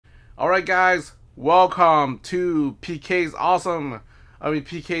Alright guys, welcome to PK's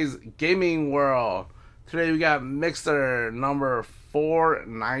Gaming World. Today we got Mixer number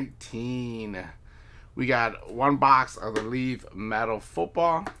 419. We got one box of the Leaf Metal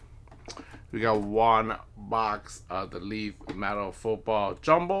Football. We got one box of the Leaf Metal Football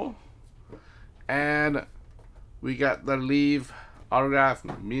Jumbo. And we got the Leaf Autograph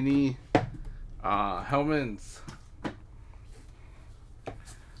Mini helmets.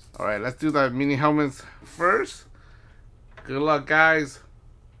 Alright, let's do the mini helmets first. Good luck, guys.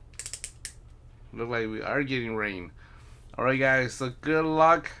 Look like we are getting rain. Alright, guys, so good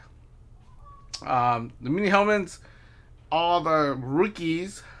luck. The mini helmets, all the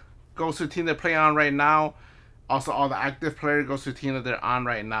rookies goes to the team they play on right now. Also, all the active players goes to the team that they're on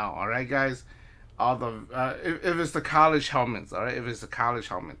right now. Alright, guys. All the if it's the college helmets, alright, if it's the college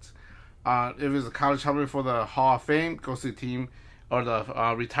helmets. If it's a college helmet for the Hall of Fame, goes to the team. Or the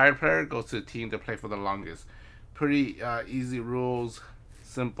retired player goes to the team to play for the longest. Pretty easy rules,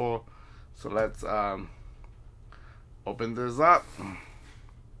 simple. So let's open this up.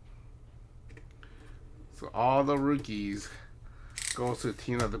 So all the rookies goes to the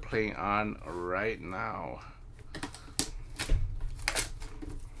team that they're playing on right now.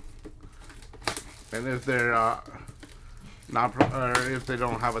 And if they're not, or if they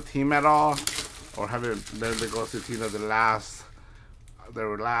don't have a team at all, or haven't, then they go to the team that they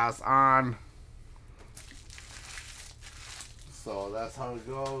were last on. So that's how it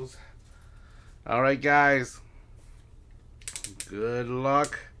goes. Alright, guys, good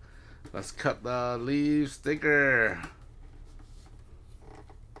luck. Let's cut the Leaf sticker.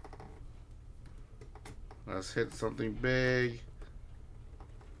 Let's hit something big.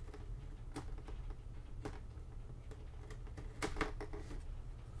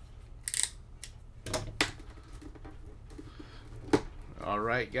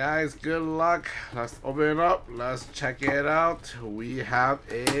 Alright, guys, good luck. Let's open it up. Let's check it out. We have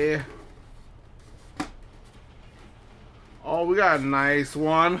a... Oh, we got a nice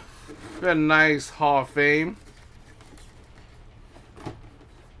one. We got a nice Hall of Fame.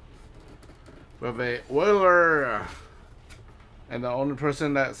 We have a Oiler. And the only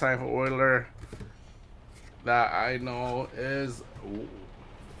person that signed for Oiler that I know is...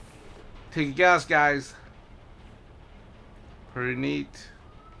 Take a guess, guys. Pretty neat.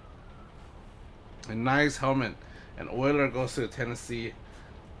 A nice helmet. And Oiler goes to the Tennessee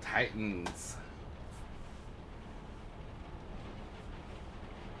Titans.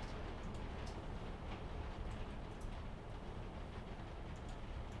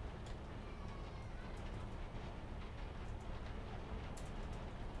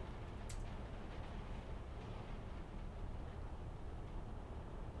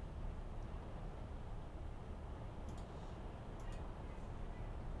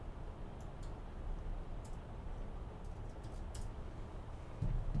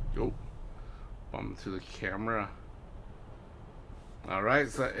 Oh, bump to the camera. Alright,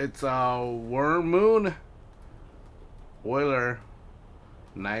 so it's a Worm Moon Oiler.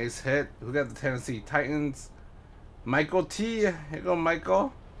 Nice hit. Who got the Tennessee Titans? Michael T. Here you go,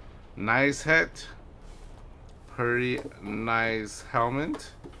 Michael. Nice hit. Pretty nice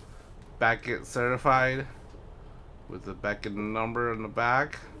helmet. Beckett certified with the Beckett number in the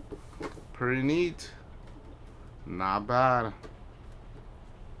back. Pretty neat. Not bad.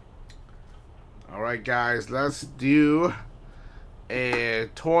 Alright, guys, let's do a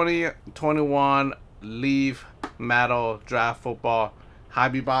 2021 Leaf Metal Draft Football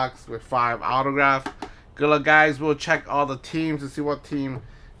hobby box with 5 autographs. Good luck, guys. We'll check all the teams to see what team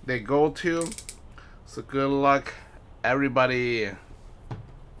they go to. So good luck, everybody.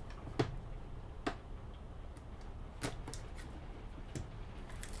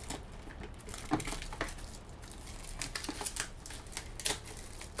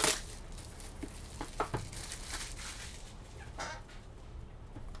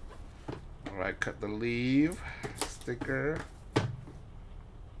 Alright, cut the Leaf sticker.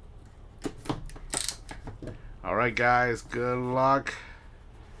 Alright, guys, good luck.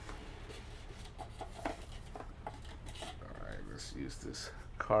 Alright, let's use this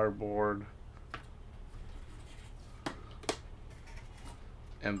cardboard.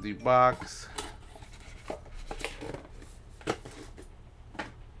 Empty box.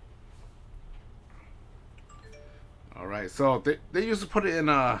 Alright, so they used to put it in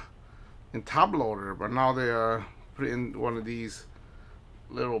top loader, but now they put it in one of these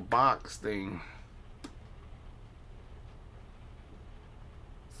little box thing.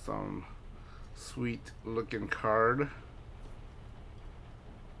 Some sweet looking card.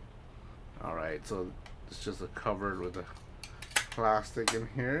 Alright, so it's just a covered with a plastic in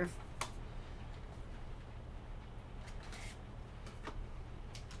here.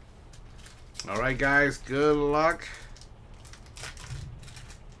 Alright guys, good luck.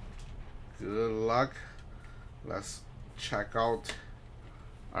 Good luck. Let's check out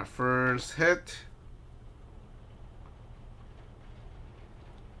our first hit.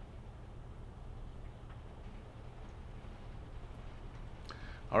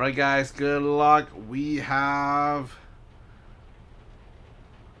 Alright guys, good luck. We have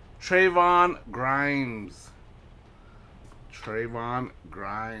Trayvon Grimes. Trayvon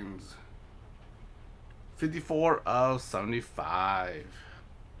Grimes. 54 of 75.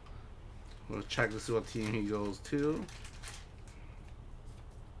 We'll check to see what team he goes to.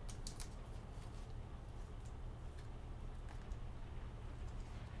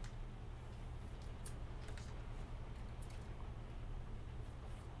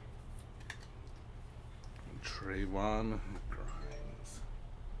 Trayvon Grimes.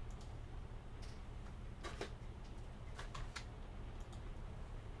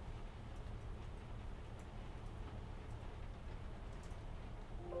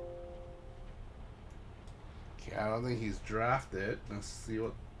 Okay, I don't think he's drafted. Let's see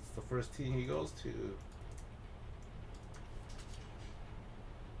what's the first team he goes to.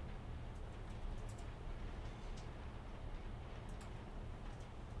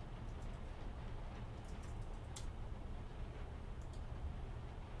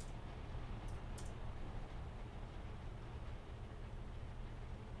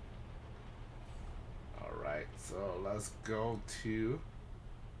 Alright, so let's go to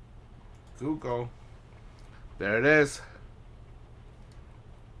Google. There it is.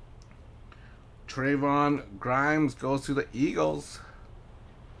 Trayvon Grimes goes to the Eagles.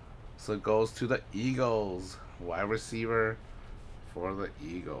 So it goes to the Eagles. Wide receiver for the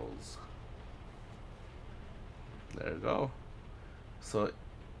Eagles. There you go. So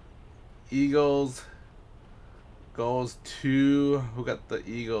Eagles goes to, who got the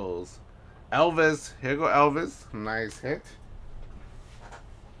Eagles? Elvis. Here go Elvis. Nice hit.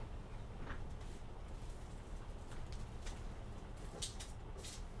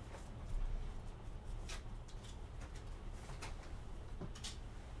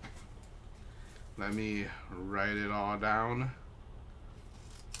 Let me write it all down.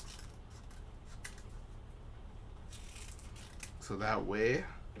 So that way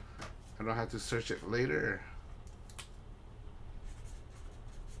I don't have to search it later.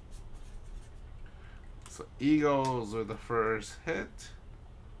 So Eagles are the first hit.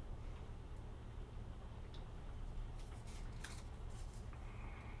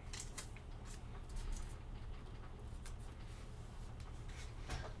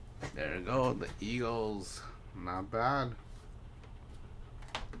 There you go, the Eagles. Not bad.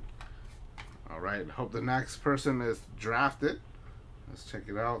 Alright, hope the next person is drafted. Let's check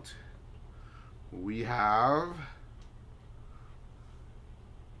it out. We have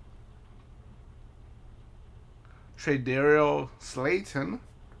Tre'Davious Slayton.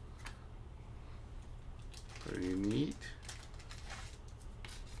 Pretty neat.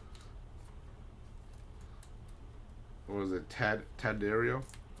 What was it? Tre'Davious?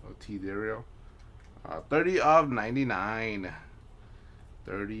 Oh, Tre'Davious. 30 of 99.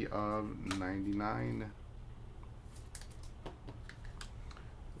 30 of 99.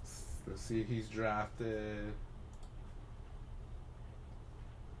 Let's see if he's drafted.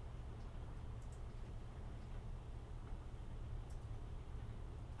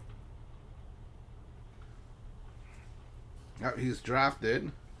 Yep, he's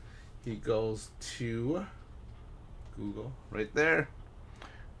drafted. He goes to Google right there.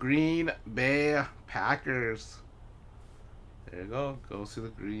 Green Bay Packers. There you go. Goes to the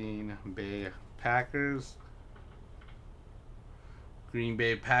Green Bay Packers. Green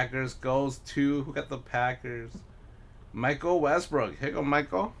Bay Packers goes to, who got the Packers? Michael Westbrook. Here you go,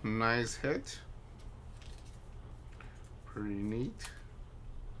 Michael. Nice hit. Pretty neat.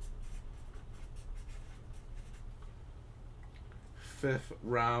 Fifth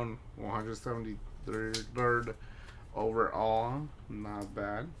round, 173rd overall. Not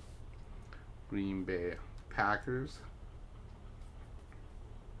bad. Green Bay Packers.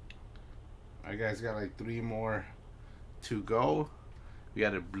 Alright guys, got like 3 more to go. We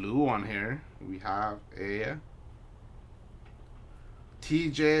got a blue one here. We have a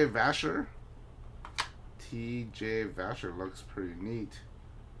TJ Vasher. TJ Vasher looks pretty neat.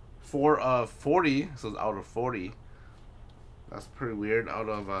 4 of 40, so it's out of 40. That's pretty weird. Out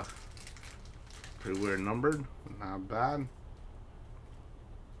of a pretty weird numbered. Not bad.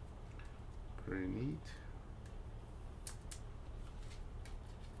 Pretty neat.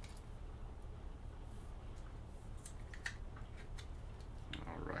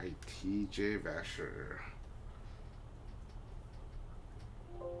 Alright, TJ Vasher.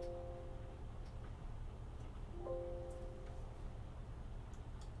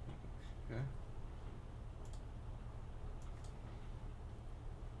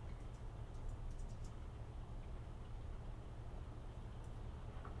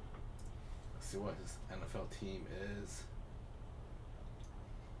 see what his NFL team is.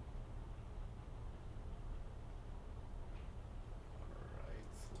 Alright,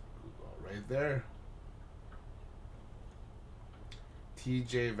 so Google right there.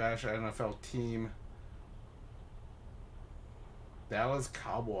 TJ Vasher NFL team. Dallas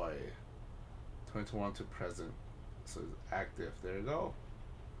Cowboy. 2021 to present. So it's active. There you go.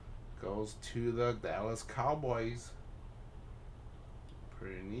 Goes to the Dallas Cowboys.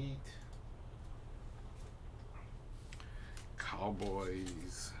 Pretty neat.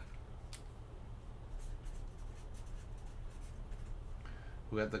 Cowboys.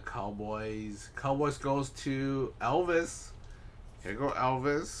 We got the Cowboys. Cowboys goes to Elvis. Here go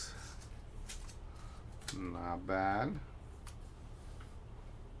Elvis. Not bad.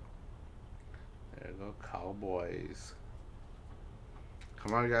 There you go, Cowboys.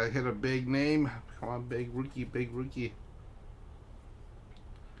 Come on, you gotta hit a big name. Come on, big rookie, big rookie.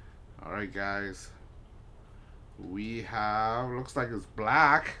 Alright, guys. We have, looks like it's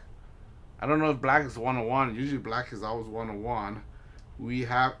black. I don't know if black is 101. Usually black is always 101. We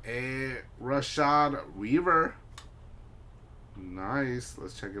have a Rashad Weaver. Nice.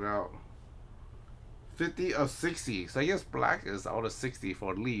 Let's check it out. 50 of 60. So I guess black is out of 60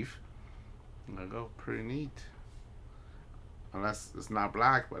 for Leaf. There you go. Pretty neat. Unless it's not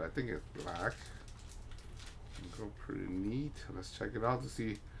black, but I think it's black. Go pretty neat. Let's check it out to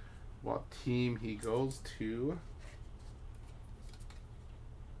see what team he goes to.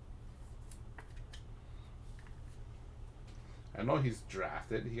 I know he's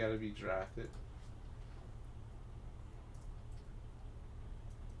drafted. He gotta be drafted.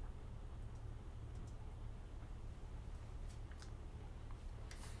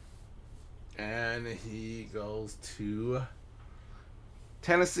 And he goes to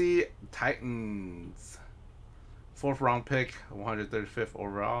Tennessee Titans. 4th round pick, 135th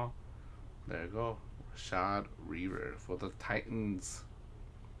overall. There you go. Rashad Weaver for the Titans.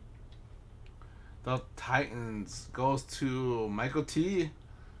 The Titans goes to Michael T.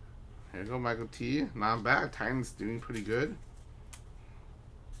 Here you go, Michael T. Not bad. Titans doing pretty good.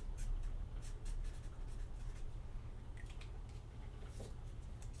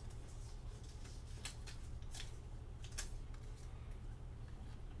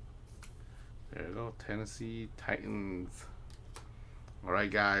 There you go, Tennessee Titans. All right,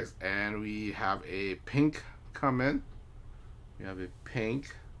 guys, and we have a pink come in. We have a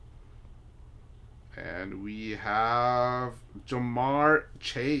pink. And we have Ja'Marr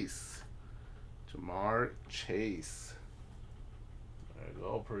Chase. Ja'Marr Chase. There you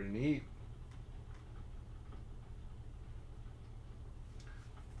go, pretty neat.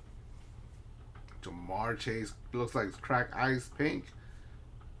 Ja'Marr Chase looks like it's cracked ice pink.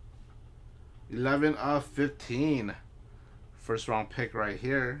 11 of 15. 1st round pick right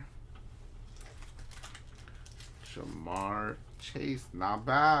here. Ja'Marr Chase, not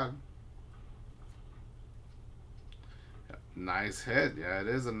bad. Nice hit. Yeah, it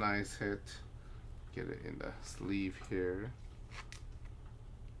is a nice hit. Get it in the sleeve here.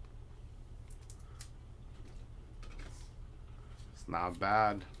 It's not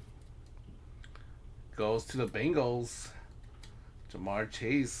bad. Goes to the Bengals. Ja'Marr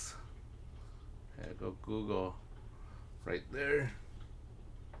Chase. Yeah, go Google. Right there.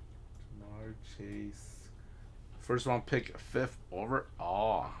 Ja'Marr Chase. 1st round pick, 5th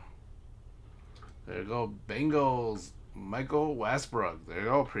overall. There you go. Bengals. Michael Westbrook. There you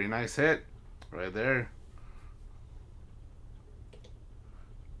go. Pretty nice hit. Right there.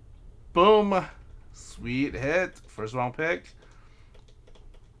 Boom. Sweet hit. 1st round pick.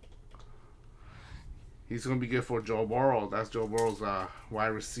 He's going to be good for Joe Burrow. That's Joe Burrow's wide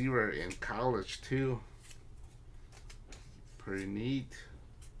receiver in college too. Pretty neat.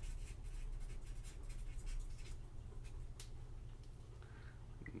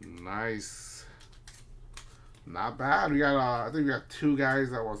 Nice. Not bad. We got I think we got 2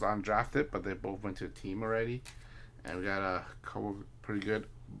 guys that was undrafted, but they both went to a team already. And we got a couple pretty good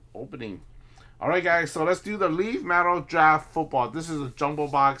opening. Alright, guys, so let's do the Leaf Metal Draft Football. This is a jumbo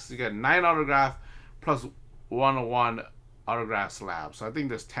box. You get 9 autograph plus 101 autograph slab. So I think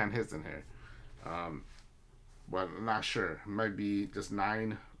there's 10 hits in here. But I'm not sure. It might be just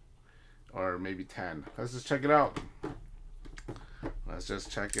 9 or maybe 10. Let's just check it out. Let's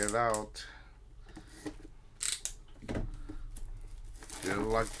just check it out. Good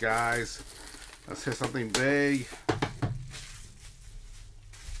luck, guys. Let's hit something big.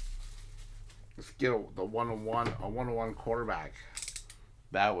 Let's get the 101 quarterback.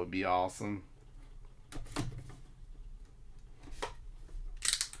 That would be awesome.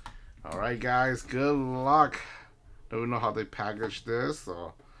 All right, guys. Good luck. Don't know how they package this,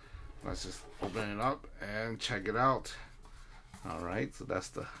 so Let's just open it up and check it out. All right, so that's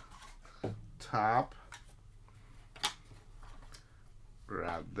the top.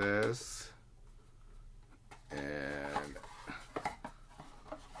 Grab this and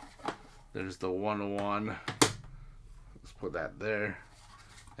there's the 101. Let's put that there.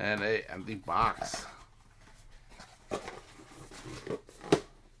 And a empty box.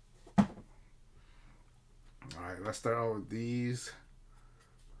 Alright, let's start out with these.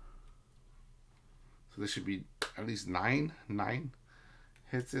 So there should be at least nine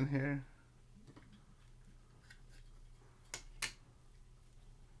hits in here.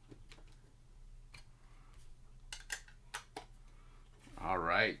 All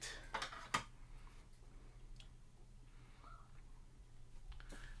right.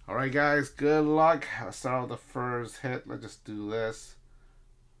 All right, guys, good luck. Let's start with the first hit. Let's just do this.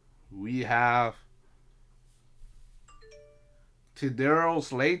 We have Tidero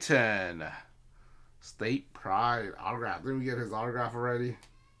Slayton, State Pride autograph. Didn't we get his autograph already?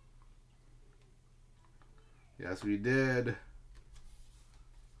 Yes, we did.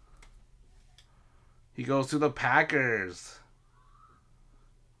 He goes to the Packers.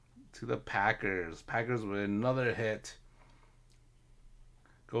 To the Packers. Packers with another hit.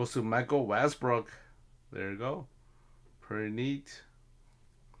 Goes to Michael Westbrook. There you go. Pretty neat.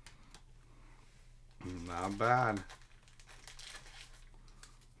 Not bad.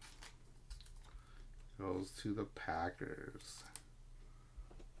 Goes to the Packers.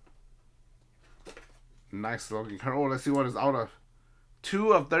 Nice looking card. Oh, let's see what is out of.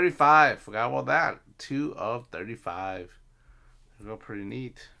 2 of 35. Forgot about that. 2 of 35. There you go. Pretty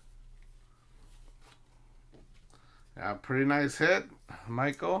neat. Yeah, pretty nice hit,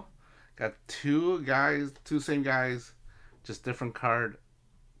 Michael. Got two same guys, just different card,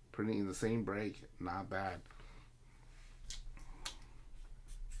 pretty in the same break. Not bad.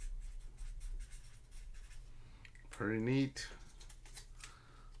 Pretty neat.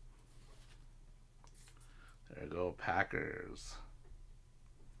 There you go, Packers.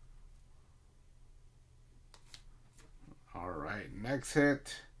 All right, next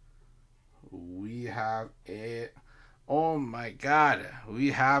hit. We have a, oh my God,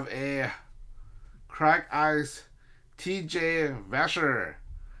 we have a Crack Ice TJ Vasher.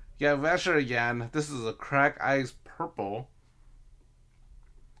 Yeah, Vasher again. This is a Crack Ice purple.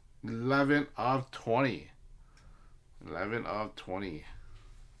 11 of 20. 11 of 20.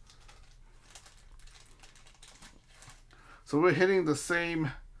 So we're hitting the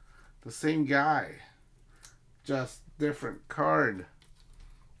same guy, just different card.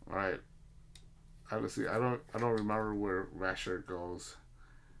 All right. Honestly, I don't remember where Vasher goes.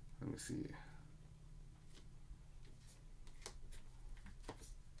 Let me see.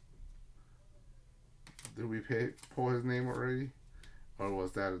 Did we pull his name already? Or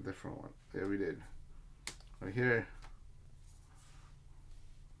was that a different one? Yeah, we did. Right here.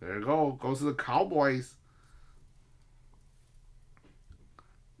 There you go. Goes to the Cowboys.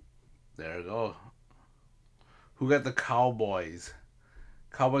 There you go. Who got the Cowboys?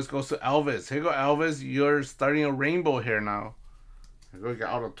 Cowboys goes to Elvis. Here you go, Elvis. You're starting a rainbow here now. Here you go,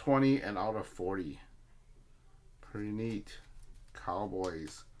 out of 20 and out of 40. Pretty neat.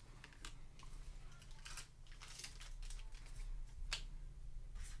 Cowboys.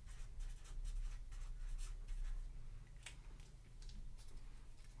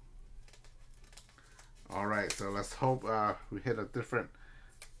 All right, so let's hope we hit a different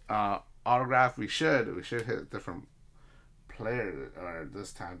autograph. We should hit a different player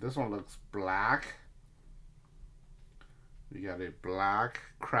this time. This one looks black. We got a black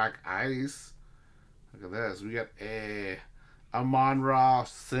Crack Ice. Look at this. We got a Amon-Ra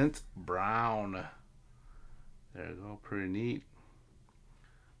St. Brown. There you go. Pretty neat.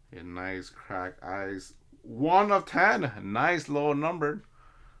 A nice Crack Ice. 1 of 10. Nice low numbered.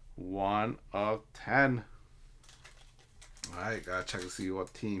 1 of 10. Alright, gotta check to see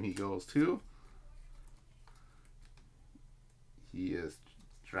what team he goes to. He is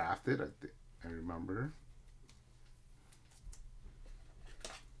drafted, I remember.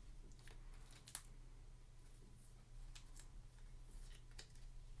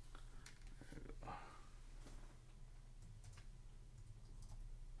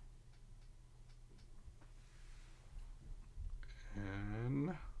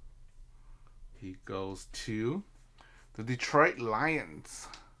 And he goes to the Detroit Lions.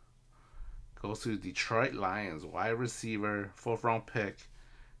 Goes to the Detroit Lions. Wide receiver, 4th round pick.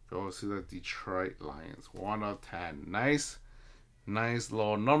 Goes to the Detroit Lions. 1 of 10. Nice. Nice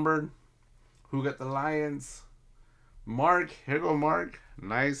low numbered. Who got the Lions? Mark. Here you go, Mark.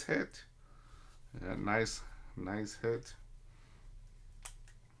 Nice hit. Yeah, nice hit.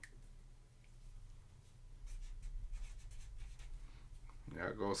 Yeah,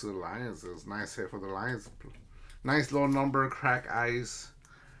 it goes to the Lions. It's a nice hit for the Lions. Nice low number, crack ice.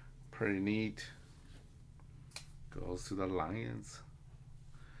 Pretty neat. Goes to the Lions.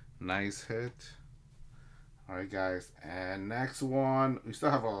 Nice hit. Alright, guys. And next one, we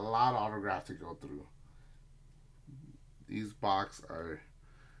still have a lot of autographs to go through. These boxes are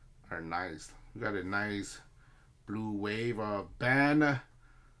nice. We got a nice blue wave of Ben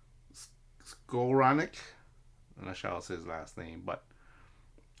Skowronek. I'm not sure I'll say his last name, but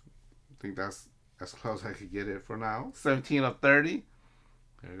I think that's as close as I could get it for now. 17 of 30.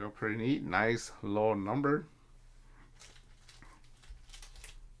 There you go, pretty neat. Nice low number.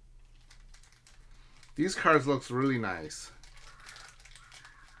 These cards looks really nice.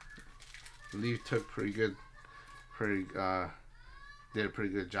 Leaf took did a pretty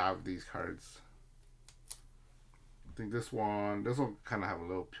good job with these cards. I think this one kind of have a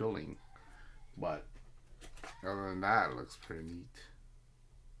little peeling, but other than that, it looks pretty neat.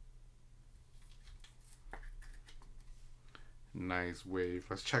 Nice wave.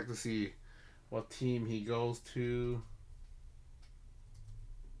 Let's check to see what team he goes to.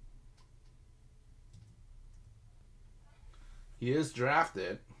 He is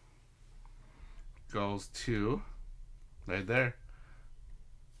drafted. Goes to right there.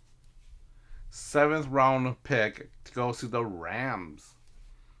 7th round pick goes to the Rams.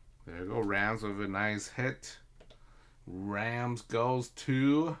 There you go, Rams with a nice hit. Rams goes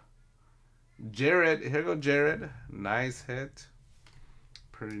to Jared. Here go Jared. Nice hit.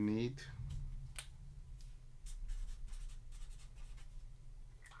 Pretty neat.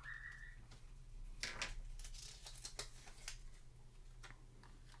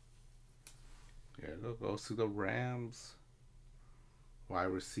 There you go, goes to the Rams. Wide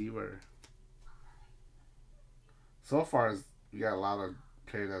receiver. So far, we got a lot of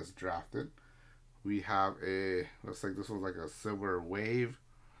players that's drafted. We have looks like this was like a silver wave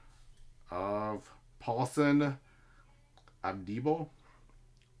of Paulson Adebo.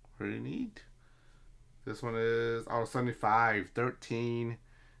 Pretty neat. This one is out of 75, 13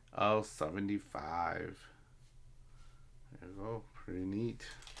 of 75. There you go, pretty neat.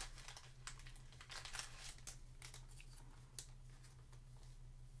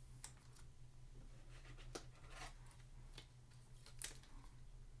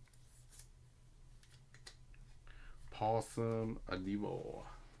 Paulson Adebo.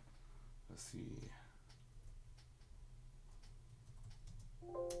 Let's see.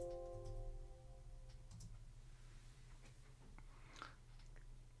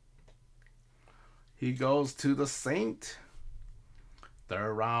 He goes to the Saint.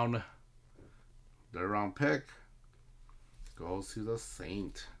 Third round pick. Goes to the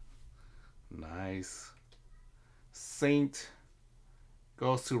Saint. Nice. Saint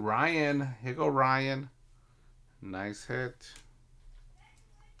goes to Ryan. Here go Ryan. Nice hit.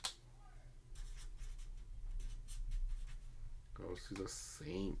 Goes to the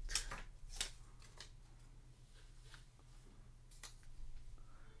Saint.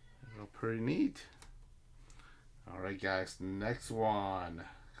 Pretty neat. Alright guys, next one.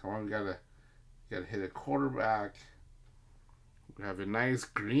 Come on, we gotta hit a quarterback. We have a nice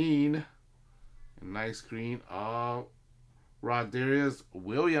green. Of Rodarius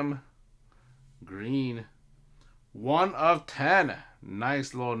Williams. Green. 1 of 10.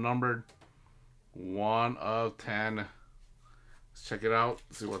 Nice little numbered. 1 of 10. Let's check it out.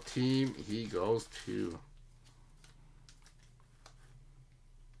 See what team he goes to.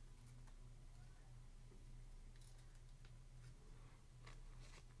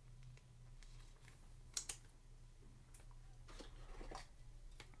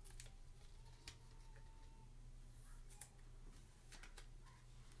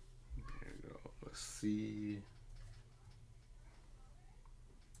 There you go. Let's see.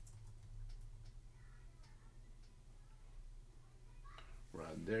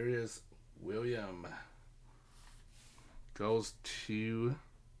 Rodarius Williams goes to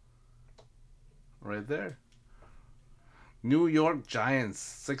right there. New York Giants,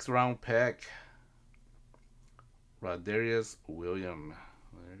 6th round pick. Rodarius Williams.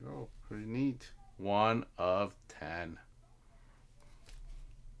 There you go. Pretty neat. 1 of 10.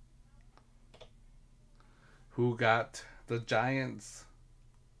 Who got the Giants?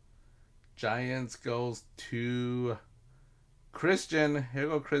 Giants goes to Christian. Here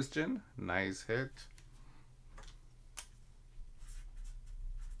go Christian. Nice hit.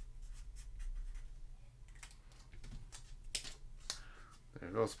 There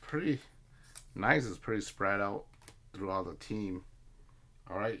it goes. Pretty nice. It's pretty spread out throughout the team.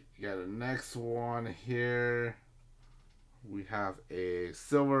 Alright, you got the next one here. We have a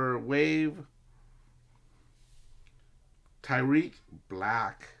silver wave. Tyreek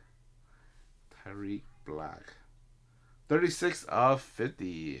Black. Tyreek Black. 36 of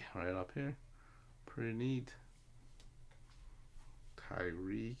 50. Right up here. Pretty neat.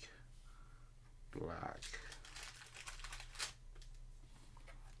 Tyreek Black.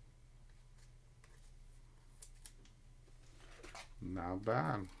 Not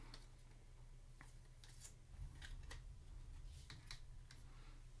bad.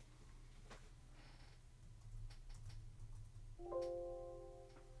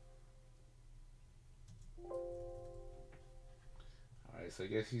 Alright, so I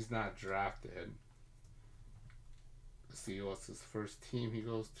guess he's not drafted. Let's see what's his first team he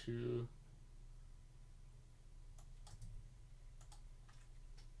goes to.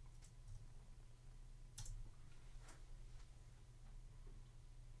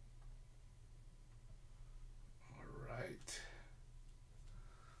 Alright.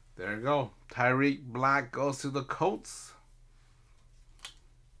 There you go. Tyreek Black goes to the Colts.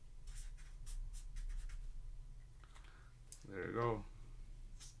 There you go.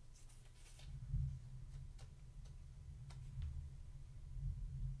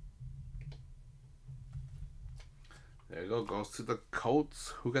 There you go. Goes to the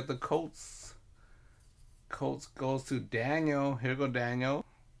Colts. Who got the Colts? Colts goes to Daniel. Here go Daniel.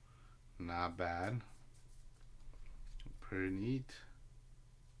 Not bad. Pretty neat.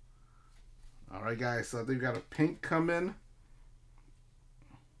 Alright guys, so I think we got a pink coming.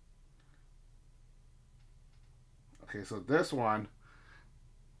 Okay, so this one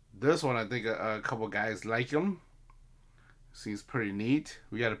I think a couple guys like him. Seems pretty neat.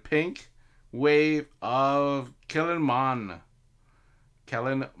 We got a pink wave of Kellen Mond.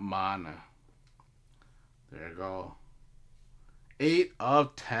 Kellen Mond. There you go. 8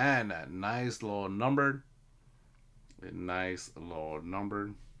 of 10. Nice little numbered. Nice little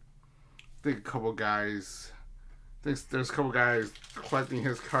numbered. I think a couple guys. There's a couple guys collecting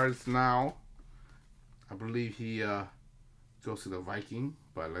his cards now. I believe he goes to the Viking,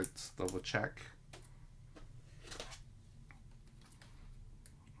 but let's double check.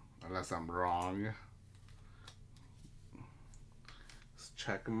 Unless I'm wrong. Let's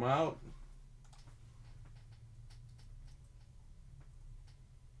check him out.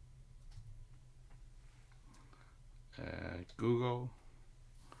 Google.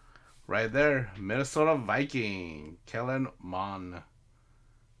 Right there, Minnesota Viking, Kellen Mond.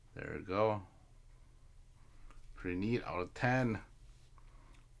 There we go. Pretty neat, out of 10.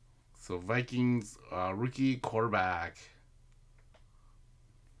 So Vikings rookie quarterback.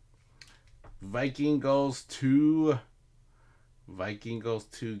 Viking goes to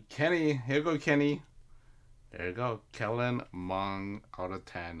Kenny. Here you go, Kenny. There you go, Kellen Mond out of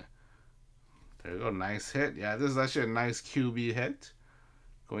 10. There you go, nice hit. Yeah, this is actually a nice QB hit.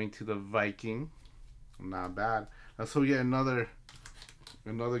 Going to the Viking. Not bad. Let's hope we get another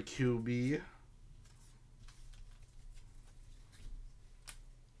QB.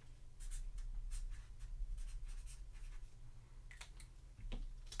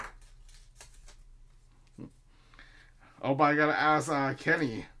 Oh, but I gotta ask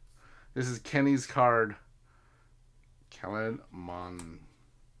Kenny. This is Kenny's card. Kellen Mond.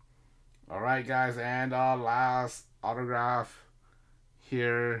 Alright guys, and last autograph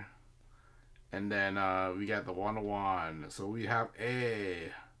here. And then we got the 101. So we have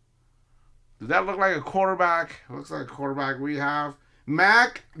a... Does that look like a quarterback? Looks like a quarterback. We have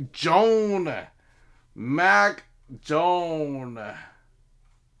Mac Jones. Mac Jones.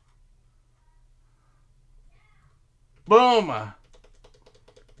 Boom.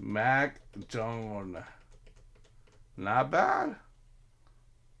 Mac Jones. Not bad.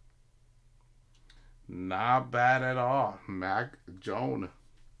 Not bad at all. Mac Jones.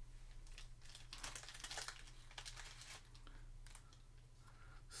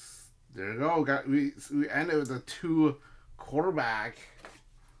 There you go. We ended with a 2 quarterback,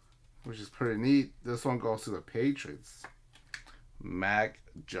 which is pretty neat. This one goes to the Patriots. Mac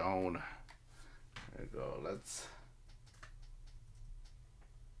Jones. There you go. Let's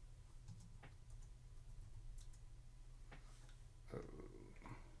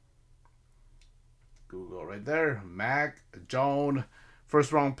Google right there. Mac Jones,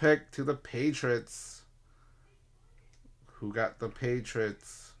 first round pick to the Patriots. Who got the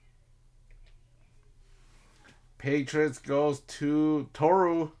Patriots? Patriots goes to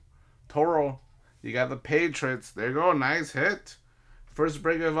Toro. You got the Patriots. There you go. Nice hit. First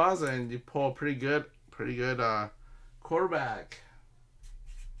break of us, and you pull a pretty good quarterback.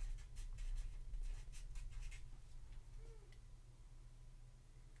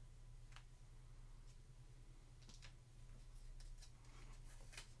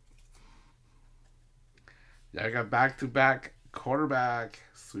 Yeah, I got back-to-back quarterback.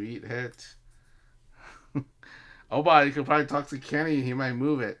 Sweet hit. Oh, but you could probably talk to Kenny. He might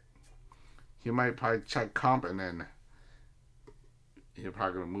move it. He might probably check comp and then he'll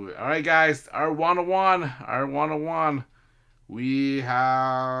probably gonna move it. All right, guys. Our 101. Our 101. We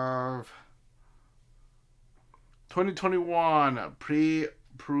have 2021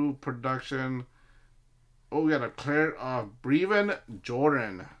 pre-approved production. Oh, we got a clear Brevin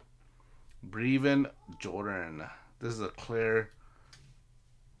Jordan. Brevin Jordan. This is a clear.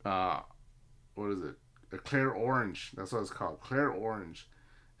 What is it? A clear orange. That's what it's called. Clear orange.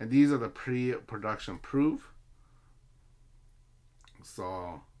 And these are the pre-production proof.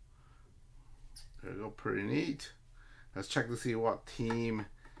 So there you go. Pretty neat. Let's check to see what team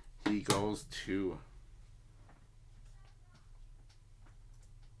he goes to.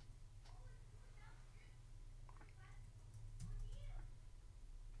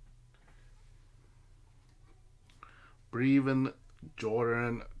 Brevin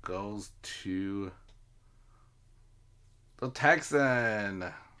Jordan goes to the Texan.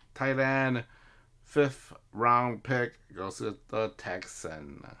 Tight end, 5th round pick goes to the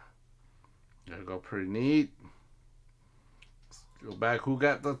Texan. There you go, pretty neat. Let's go back. Who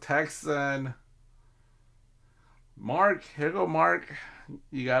got the Texan? Mark. Here you go, Mark.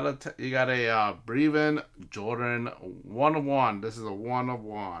 You got a Brevin Jordan 1-of-1. This is a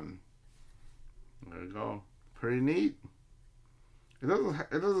 1-of-1. There you go. Pretty neat. It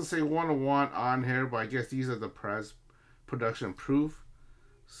doesn't say 1-of-1 on here, but I guess these are the production proof.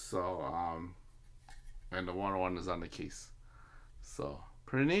 So and the 1-of-1 is on the case. So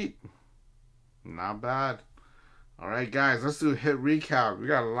pretty neat. Not bad. All right, guys, let's do a hit recap. We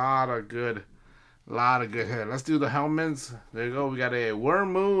got a lot of good hit. Let's do the helmets. There you go. We got a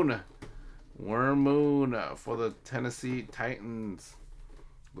Worm Moon for the Tennessee Titans.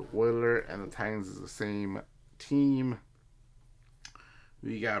 The Oiler and the Titans is the same team.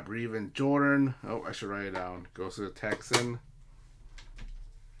 We got Brevin Jordan. Oh, I should write it down. Goes to the Texan.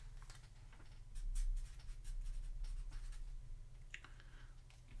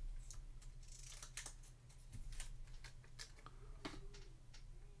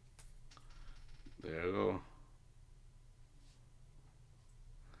 There you go.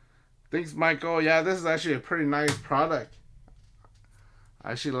 Thanks, Michael. Yeah, this is actually a pretty nice product.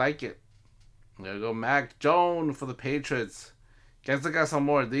 I actually like it. There you go. Mac Jones for the Patriots. Guys, I got some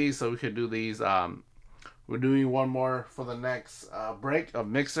more of these, so we could do these. We're doing one more for the next break of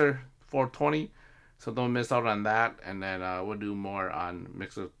Mixer 420. So don't miss out on that. And then we'll do more on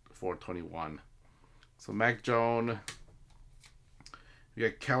Mixer 421. So Mac Jones. We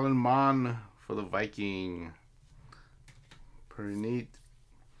got Kellen Mond for the Viking. Pretty neat.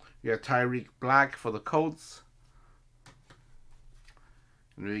 We got Tyreek Black for the Colts.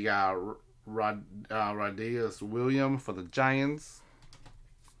 And we got Radius William for the Giants.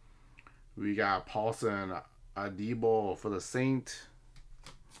 We got Paulson Adebo for the Saints.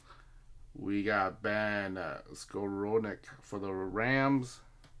 We got Ben Skowronek for the Rams.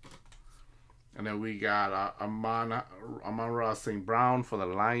 And then we got Amon-Ra St. Brown for the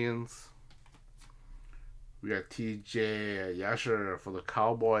Lions. We got TJ Yasher for the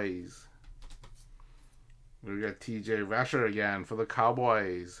Cowboys. We got TJ Vasher again for the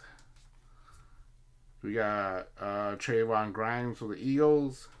Cowboys. We got Trayvon Grimes for the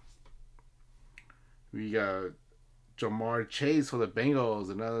Eagles. We got Jamar Chase for the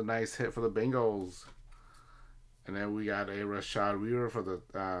Bengals. Another nice hit for the Bengals. And then we got a Rashad Weaver for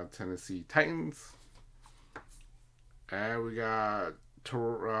the Tennessee Titans. And we got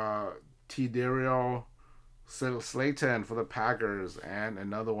T. Dario Slayton for the Packers. And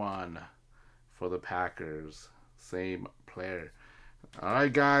another one for the Packers. Same player.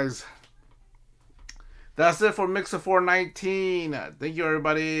 Alright, guys. That's it for Mixer 419. Thank you,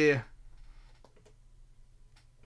 everybody.